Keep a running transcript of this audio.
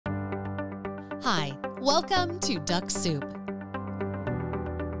Hi, welcome to DuxSoup.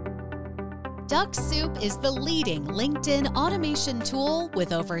 DuxSoup is the leading LinkedIn automation tool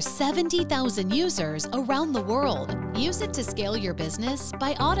with over 70,000 users around the world. Use it to scale your business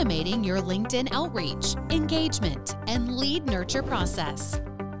by automating your LinkedIn outreach, engagement, and lead nurture process.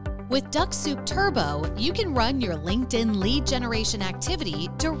 With DuxSoup Turbo, you can run your LinkedIn lead generation activity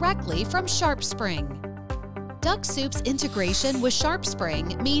directly from SharpSpring. DuxSoup's integration with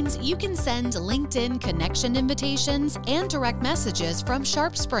SharpSpring means you can send LinkedIn connection invitations and direct messages from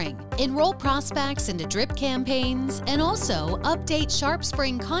SharpSpring, enroll prospects into drip campaigns, and also update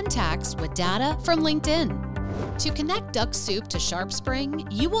SharpSpring contacts with data from LinkedIn. To connect DuxSoup to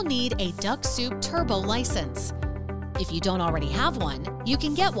SharpSpring, you will need a DuxSoup Turbo license. If you don't already have one, you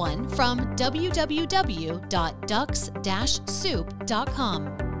can get one from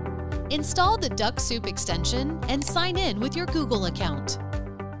www.dux-soup.com. Install the DuxSoup extension and sign in with your Google account.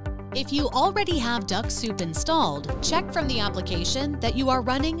 If you already have DuxSoup installed, check from the application that you are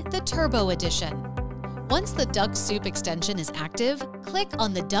running the Turbo Edition. Once the DuxSoup extension is active, click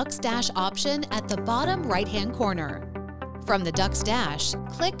on the Dux Dash option at the bottom right-hand corner. From the Dux Dash,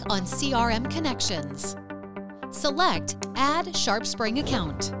 click on CRM Connections. Select Add SharpSpring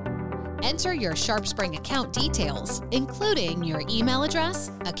Account. Enter your SharpSpring account details, including your email address,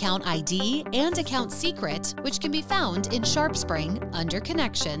 account ID, and account secret, which can be found in SharpSpring under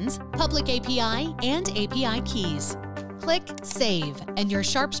Connections, Public API, and API Keys. Click Save, and your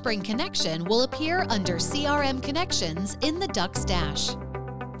SharpSpring connection will appear under CRM Connections in the Dux Dash.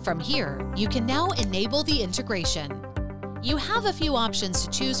 From here, you can now enable the integration. You have a few options to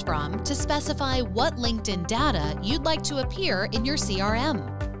choose from to specify what LinkedIn data you'd like to appear in your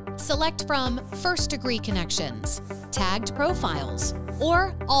CRM. Select from first-degree connections, tagged profiles,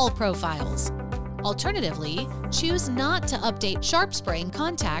 or all profiles. Alternatively, choose not to update SharpSpring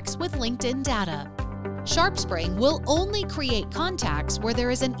contacts with LinkedIn data. SharpSpring will only create contacts where there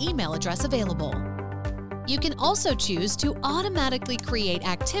is an email address available. You can also choose to automatically create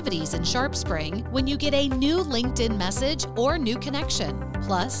activities in SharpSpring when you get a new LinkedIn message or new connection.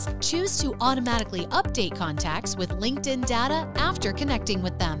 Plus, choose to automatically update contacts with LinkedIn data after connecting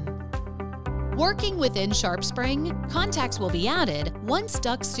with them. Working within SharpSpring, contacts will be added once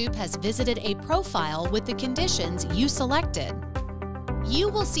DuxSoup has visited a profile with the conditions you selected. You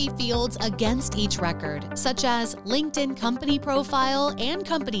will see fields against each record, such as LinkedIn company profile and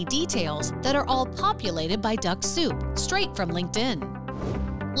company details that are all populated by DuxSoup, straight from LinkedIn.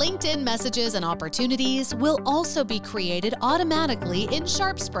 LinkedIn messages and opportunities will also be created automatically in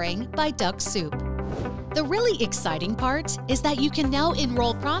SharpSpring by DuxSoup. The really exciting part is that you can now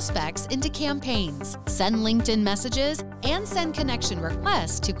enroll prospects into campaigns, send LinkedIn messages, and send connection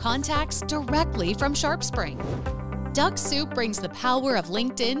requests to contacts directly from SharpSpring. DuxSoup brings the power of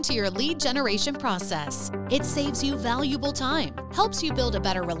LinkedIn to your lead generation process. It saves you valuable time, helps you build a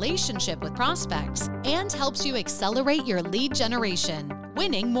better relationship with prospects, and helps you accelerate your lead generation,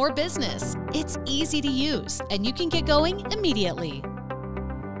 winning more business. It's easy to use, and you can get going immediately.